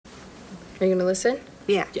Are you gonna listen?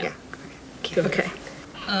 Yeah. Okay.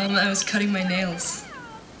 I was cutting my nails.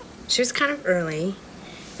 She was kind of early,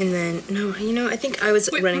 and then, no, you know, I think I was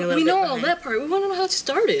running a little bit We know behind. all that part. We want to know how it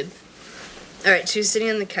started. All right, she was sitting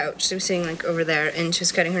on the couch. She was sitting, like, over there, and she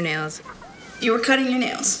was cutting her nails. You were cutting your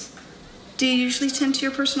nails. Do you usually tend to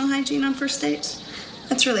your personal hygiene on first dates?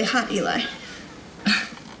 That's really hot, Eli.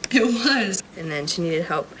 It was. And then she needed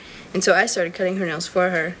help. And so I started cutting her nails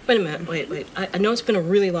for her. Wait a minute. Wait. I know it's been a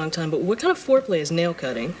really long time, but what kind of foreplay is nail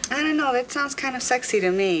cutting? I don't know, that sounds kind of sexy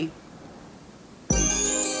to me.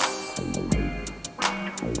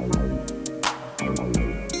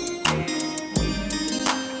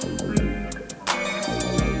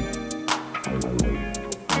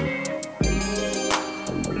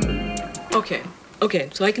 Okay,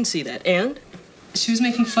 so I can see that. And? She was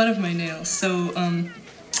making fun of my nails, so,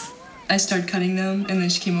 I started cutting them, and then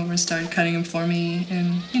she came over and started cutting them for me,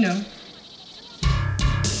 and, you know.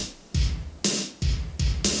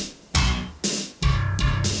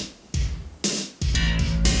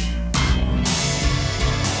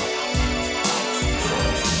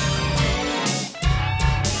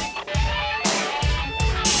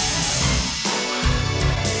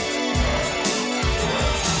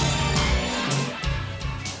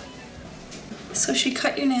 So she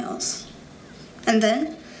cut your nails. And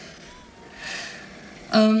then?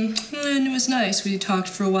 And it was nice. We talked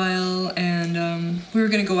for a while, and, we were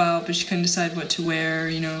gonna go out, but she couldn't decide what to wear,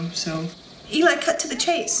 you know, so. Eli, cut to the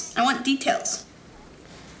chase. I want details.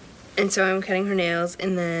 And so I'm cutting her nails,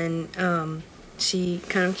 and then she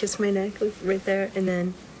kind of kissed my neck, like, right there, and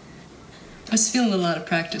then... I was feeling a lot of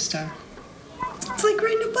practice, Dar. It's like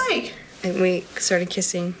riding a bike. And we started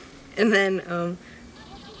kissing, and then,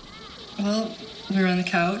 Well, we were on the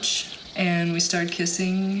couch, and we started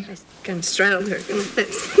kissing. I kind of straddled her.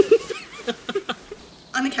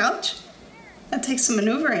 On the couch? That takes some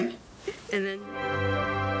maneuvering. And then...